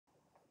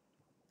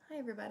Hi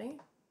everybody.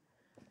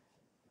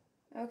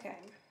 Okay,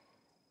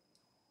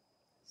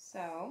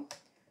 so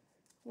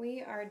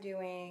we are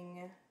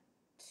doing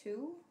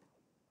 2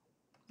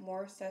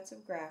 more sets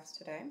of graphs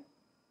today,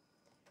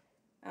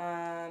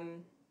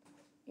 and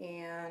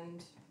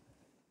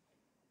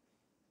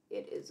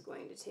it is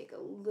going to take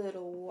a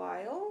little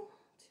while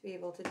to be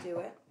able to do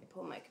it. Let me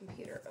pull my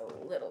computer a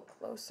little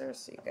closer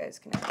so you guys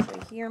can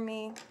actually hear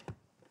me.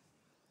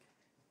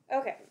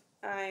 Okay,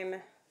 I'm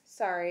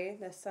sorry,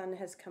 the sun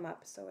has come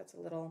up, so it's a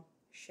little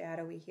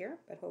shadowy here,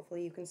 but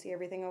hopefully you can see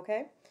everything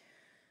okay.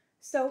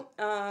 So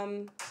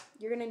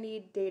you're going to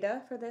need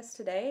data for this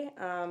today,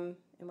 and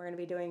we're going to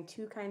be doing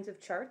 2 kinds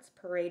of charts,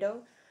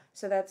 Pareto.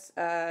 So that's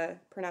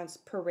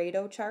pronounced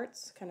Pareto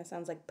charts. Kind of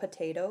sounds like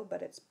potato,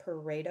 but it's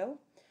Pareto.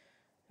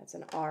 That's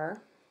an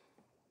R.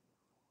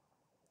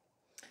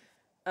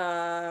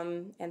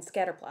 And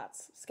scatter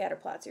plots. Scatter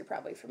plots you're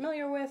probably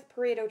familiar with.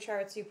 Pareto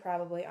charts you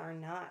probably are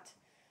not.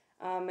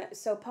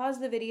 So pause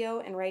the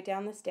video and write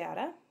down this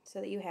data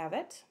so that you have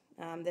it.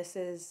 This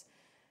is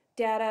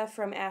data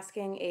from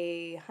asking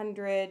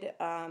 100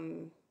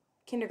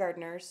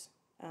 kindergartners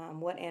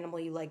what animal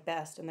you like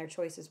best, and their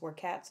choices were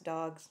cats,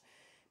 dogs,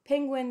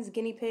 penguins,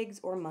 guinea pigs,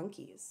 or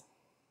monkeys.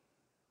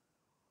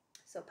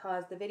 So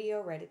pause the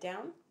video, write it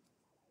down.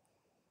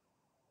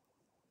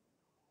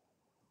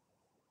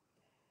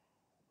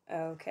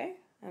 Okay,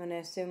 I'm going to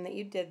assume that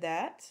you did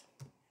that.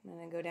 I'm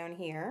going to go down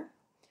here.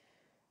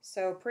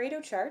 So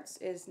Pareto charts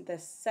is the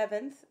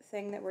 7th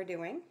thing that we're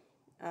doing.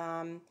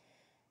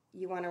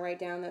 You want to write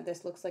down that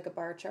this looks like a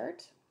bar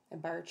chart.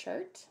 That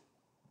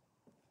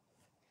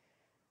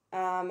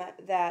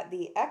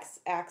the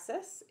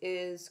x-axis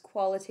is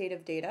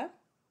qualitative data.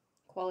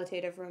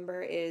 Qualitative,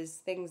 remember, is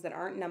things that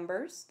aren't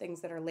numbers,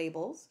 things that are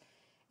labels.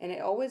 And it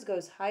always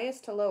goes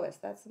highest to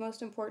lowest. That's the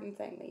most important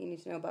thing that you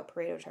need to know about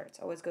Pareto charts.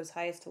 It always goes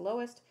highest to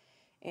lowest,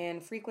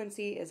 and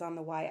frequency is on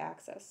the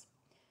y-axis.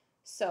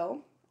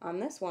 So on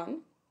this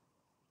one,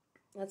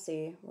 let's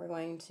see, we're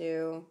going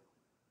to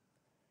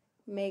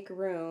make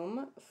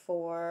room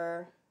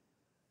for,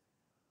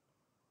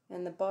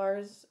 and the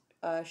bars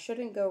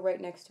shouldn't go right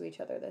next to each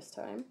other this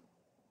time,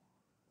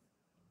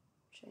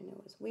 which I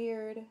know is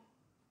weird,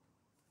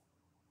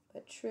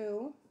 but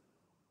true.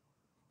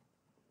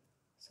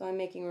 So I'm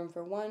making room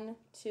for 1,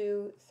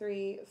 2,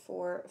 3,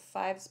 4,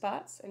 5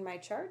 spots in my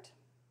chart,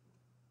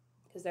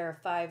 because there are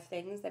 5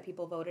 things that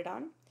people voted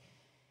on.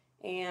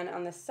 And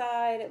on the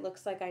side, it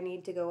looks like I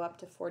need to go up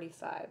to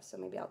 45, so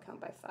maybe I'll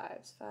count by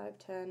 5s. 5,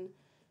 10,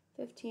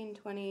 15,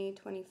 20,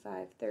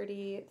 25,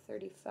 30,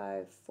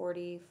 35,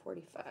 40,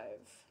 45.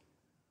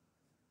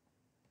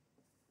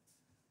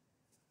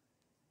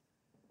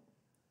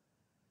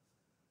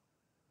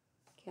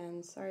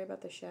 Again, sorry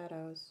about the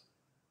shadows.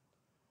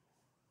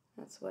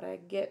 That's what I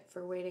get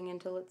for waiting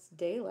until it's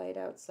daylight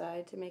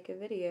outside to make a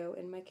video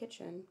in my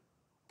kitchen.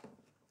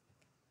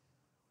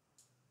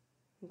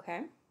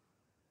 Okay.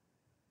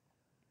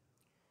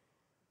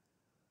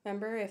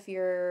 Remember, if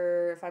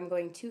I'm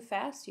going too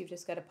fast, you've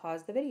just got to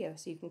pause the video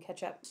so you can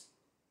catch up.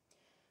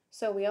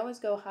 So we always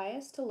go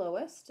highest to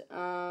lowest.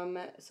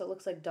 So it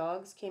looks like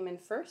dogs came in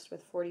first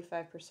with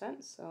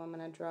 45%. So I'm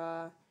going to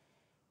draw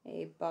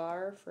a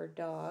bar for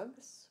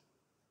dogs.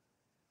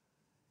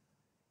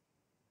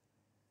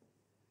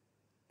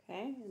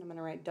 Okay, and I'm going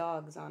to write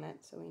dogs on it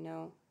so we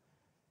know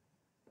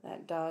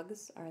that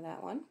dogs are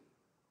that one.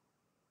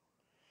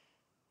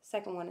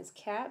 Second one is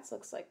cats.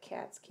 Looks like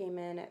cats came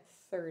in at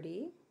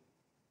 30.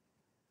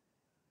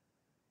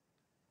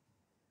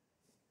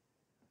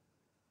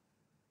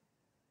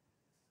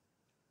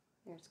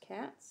 There's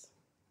cats.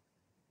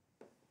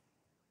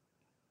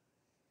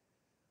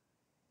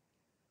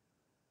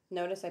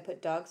 Notice I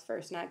put dogs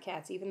first, not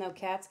cats. Even though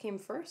cats came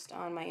first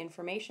on my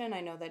information,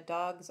 I know that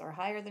dogs are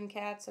higher than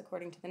cats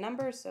according to the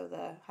numbers, so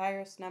the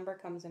highest number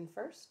comes in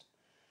first.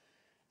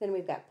 Then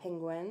we've got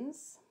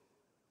penguins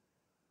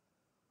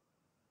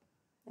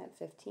at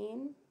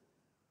 15.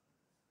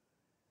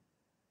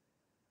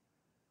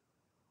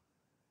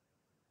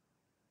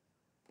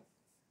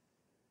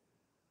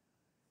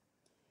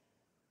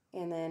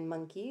 And then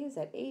monkeys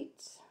at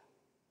 8.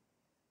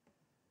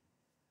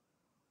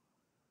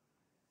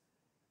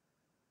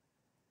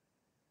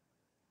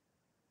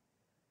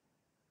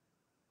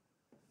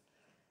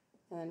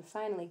 And then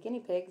finally, guinea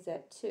pigs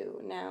at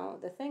 2. Now,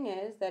 the thing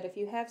is that if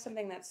you have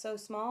something that's so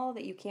small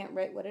that you can't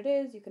write what it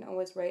is, you can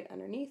always write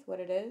underneath what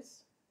it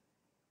is.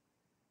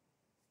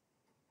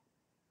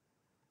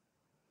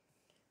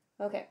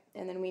 Okay,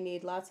 and then we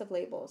need lots of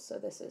labels. So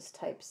this is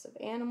types of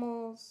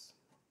animals.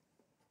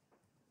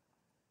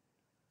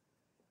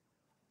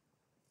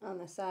 On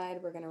the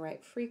side, we're going to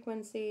write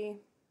frequency.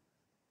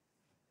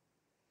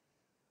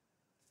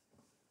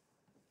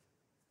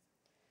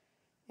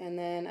 And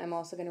then I'm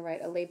also going to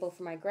write a label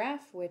for my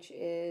graph, which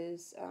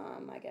is,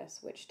 I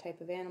guess, which type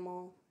of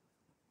animal.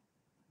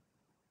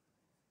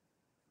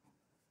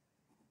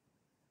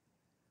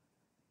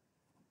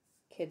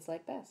 Kids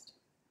like best.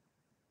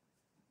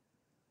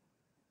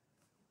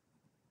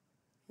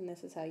 And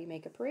this is how you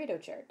make a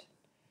Pareto chart.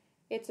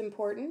 It's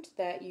important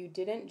that you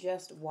didn't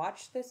just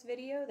watch this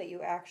video, that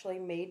you actually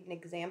made an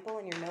example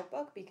in your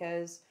notebook,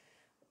 because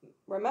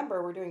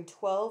remember, we're doing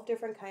 12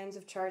 different kinds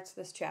of charts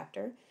this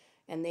chapter,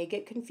 and they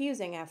get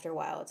confusing after a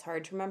while. It's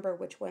hard to remember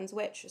which one's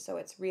which, so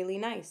it's really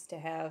nice to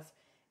have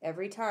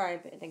every time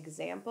an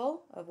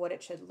example of what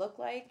it should look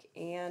like.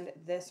 And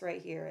this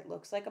right here, it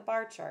looks like a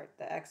bar chart.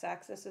 The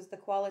x-axis is the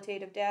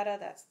qualitative data,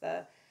 that's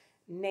the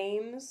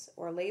names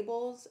or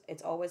labels.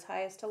 It's always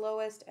highest to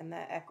lowest, and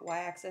the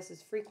y-axis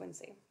is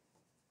frequency.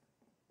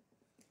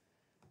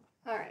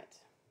 All right.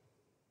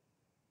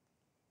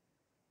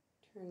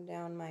 Turn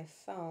down my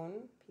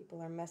phone. People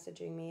are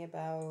messaging me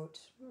about,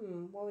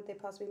 what would they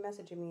possibly be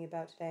messaging me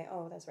about today?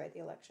 Oh, that's right,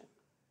 the election.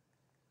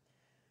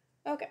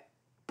 Okay.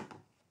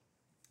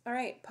 All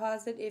right,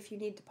 pause it if you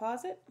need to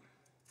pause it,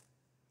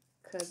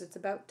 because it's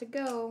about to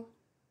go.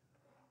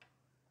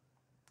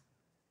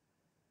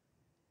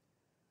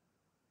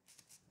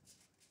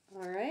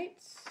 All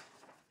right.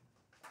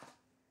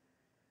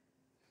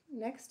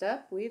 Next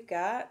up, we've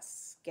got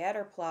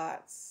scatter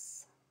plots.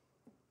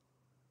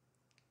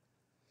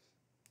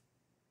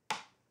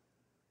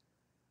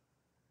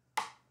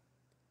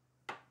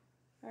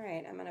 All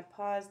right, I'm going to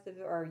pause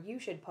or you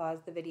should pause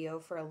the video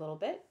for a little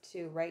bit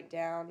to write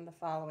down the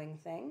following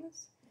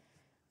things.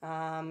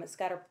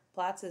 Scatter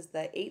plots is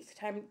the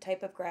 8th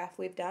type of graph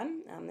we've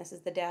done. This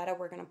is the data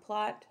we're going to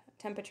plot,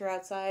 temperature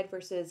outside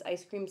versus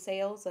ice cream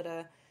sales at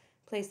a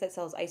place that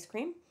sells ice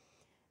cream.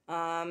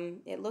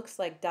 It looks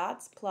like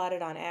dots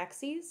plotted on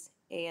axes,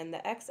 and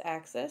the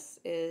x-axis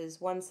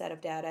is one set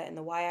of data and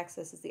the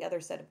y-axis is the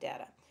other set of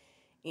data.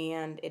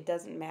 And it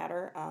doesn't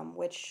matter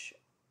which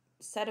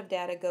set of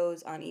data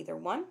goes on either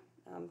one,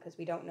 because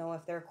we don't know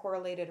if they're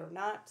correlated or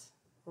not,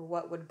 or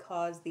what would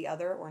cause the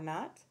other or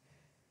not.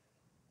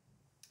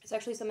 It's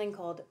actually something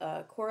called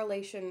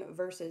correlation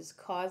versus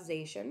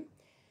causation.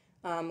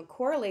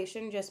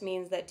 Correlation just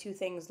means that two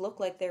things look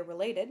like they're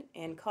related,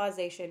 and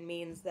causation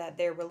means that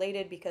they're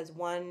related because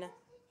one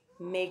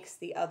makes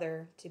the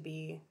other to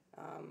be,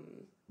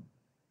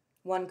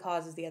 one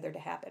causes the other to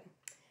happen.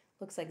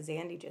 Looks like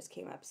Zandy just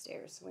came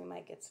upstairs, so we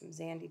might get some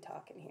Zandy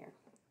talk in here.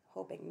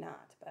 Hoping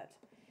not, but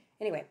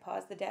anyway,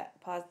 pause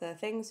the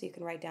thing so you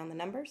can write down the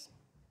numbers.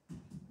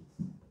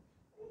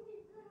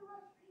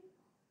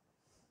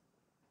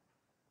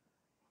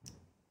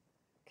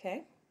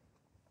 Okay.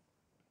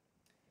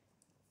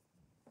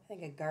 I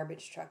think a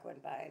garbage truck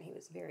went by and he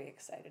was very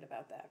excited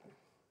about that.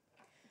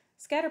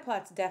 Scatter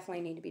plots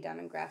definitely need to be done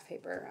in graph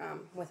paper,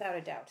 without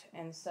a doubt.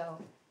 And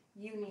so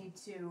you need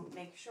to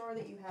make sure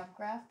that you have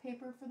graph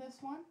paper for this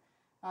one.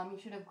 You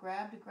should have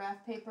grabbed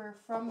graph paper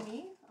from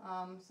me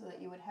so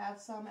that you would have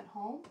some at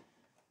home.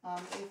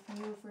 If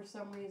you, for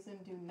some reason,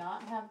 do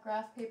not have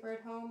graph paper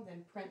at home,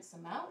 then print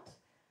some out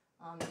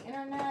on the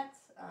internet,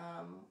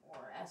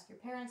 or ask your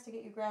parents to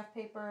get you graph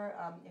paper.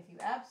 If you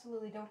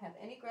absolutely don't have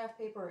any graph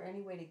paper or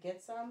any way to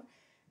get some,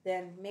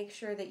 then make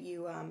sure that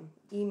you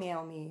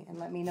email me and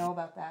let me know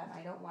about that.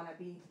 I don't want to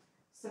be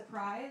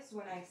surprised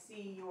when I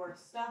see your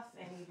stuff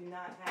and you do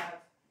not have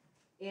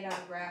it on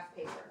graph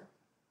paper.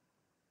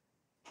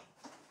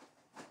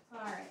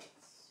 All right.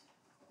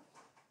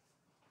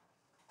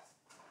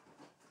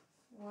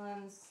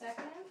 1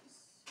 second.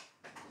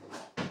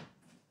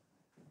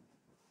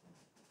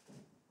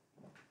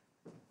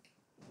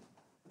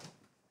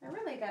 I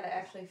really got to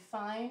actually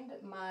find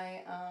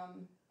my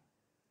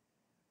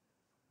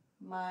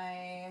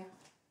my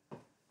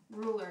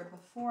ruler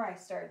before I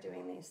start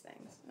doing these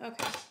things.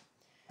 Okay.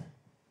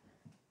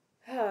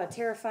 A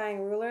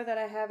terrifying ruler that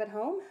I have at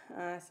home.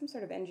 Some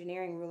sort of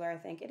engineering ruler, I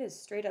think. It is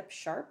straight up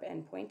sharp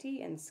and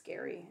pointy and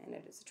scary, and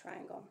it is a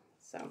triangle.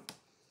 So,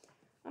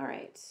 all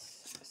right.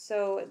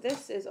 So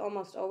this is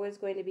almost always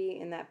going to be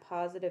in that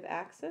positive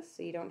axis,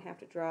 so you don't have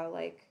to draw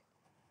like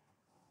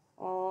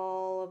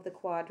all of the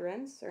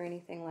quadrants or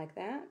anything like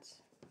that.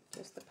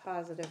 Just the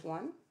positive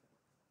one.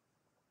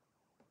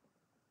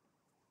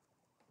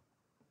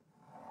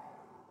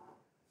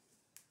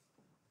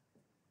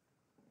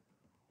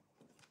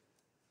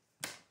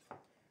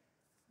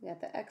 We got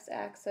the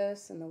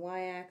x-axis and the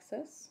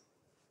y-axis.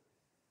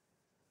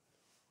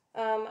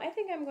 I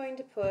think I'm going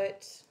to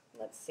put,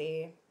 let's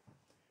see,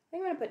 I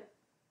think I'm going to put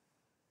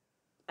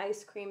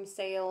ice cream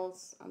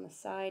sales on the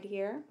side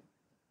here.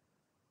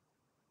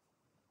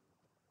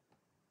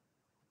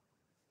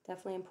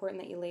 Definitely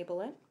important that you label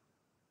it.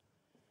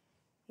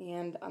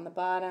 And on the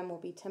bottom will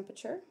be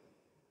temperature.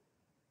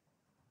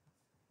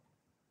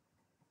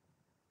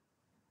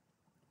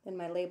 Then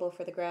my label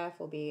for the graph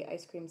will be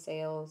ice cream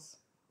sales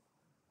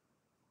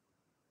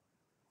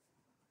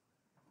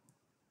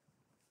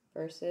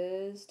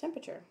versus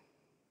temperature.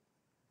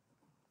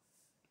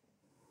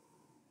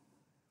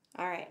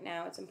 All right,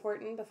 now it's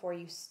important before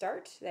you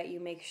start that you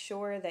make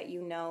sure that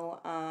you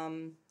know, I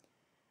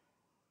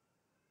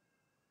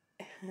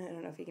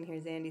don't know if you can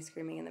hear Zandy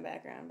screaming in the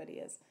background, but he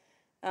is.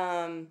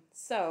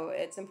 So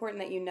it's important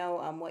that you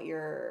know what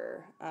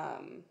your